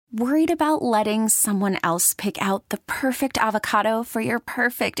Worried about letting someone else pick out the perfect avocado for your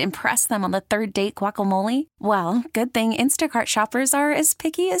perfect impress them on the third date guacamole? Well, good thing Instacart shoppers are as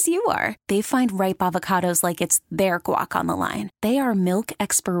picky as you are. They find ripe avocados like it's their guac on the line. They are milk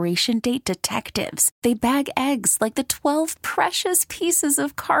expiration date detectives. They bag eggs like the 12 precious pieces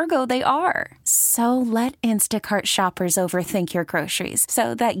of cargo they are. So let Instacart shoppers overthink your groceries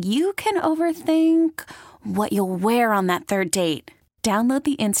so that you can overthink what you'll wear on that third date. Download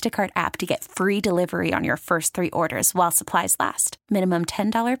the Instacart app to get free delivery on your first 3 orders while supplies last. Minimum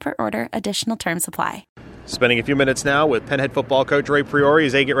 $10 per order. Additional terms apply. Spending a few minutes now with Penn head football coach Ray Priore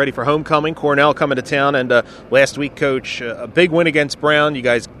as they get ready for homecoming. Cornell coming to town, and last week, Coach, a big win against Brown. You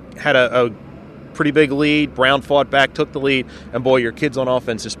guys had a pretty big lead. Brown fought back, took the lead, and boy, your kids on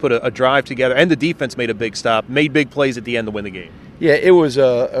offense just put a drive together, and the defense made a big stop, made big plays at the end to win the game. Yeah, it was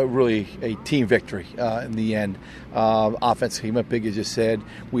really a team victory in the end. Offense came up big, as you said.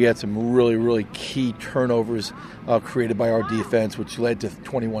 We had some really, really key turnovers created by our defense, which led to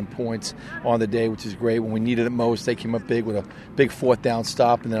 21 points on the day, which is great. When we needed it most, they came up big with a big fourth down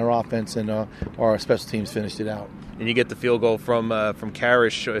stop, and then our offense and our special teams finished it out. And you get the field goal from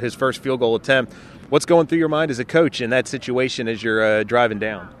Karish, his first field goal attempt. What's going through your mind as a coach in that situation as you're driving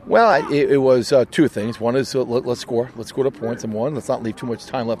down? Well, it was 2 things. One is let's score. Let's score the points. And one, let's not leave too much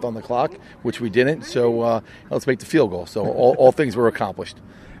time left on the clock, which we didn't. So let's make the field goal. So all things were accomplished.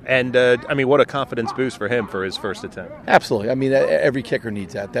 And, what a confidence boost for him for his first attempt. Absolutely. I mean, every kicker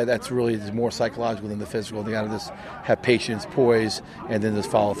needs that. That's really more psychological than the physical. They got to just have patience, poise, and then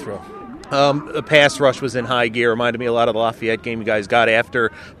just follow through. The pass rush was in high gear. Reminded me a lot of the Lafayette game you guys got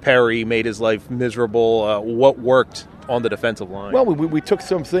after Perry made his life miserable. What worked on the defensive line? Well, we took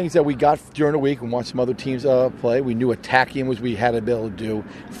some things that we got during the week and watched some other teams play. We knew attacking was we had to be able to do.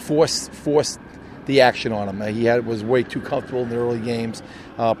 Force the action on him. He was way too comfortable in the early games.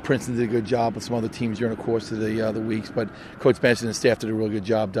 Princeton did a good job with some other teams during the course of the weeks, but Coach Benson and staff did a really good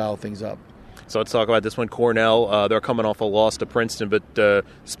job dialing things up. So let's talk about this one. Cornell, they're coming off a loss to Princeton, but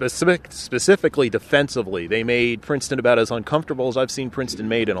specifically defensively, they made Princeton about as uncomfortable as I've seen Princeton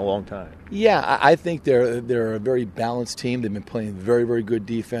made in a long time. Yeah, I think they're a very balanced team. They've been playing very, very good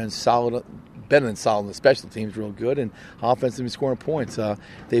defense, solid, better than solid. The special teams real good, and offense have been scoring points.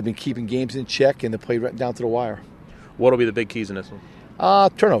 They've been keeping games in check, and they played right down to the wire. What will be the big keys in this one?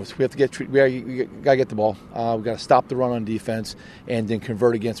 Turnovers. We got to get the ball. We got to stop the run on defense and then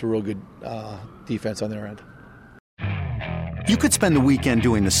convert against a real good defense on their end. You could spend the weekend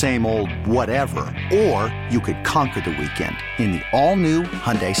doing the same old whatever, or you could conquer the weekend in the all-new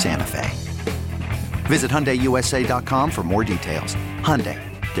Hyundai Santa Fe. Visit HyundaiUSA.com for more details. Hyundai,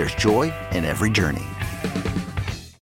 there's joy in every journey.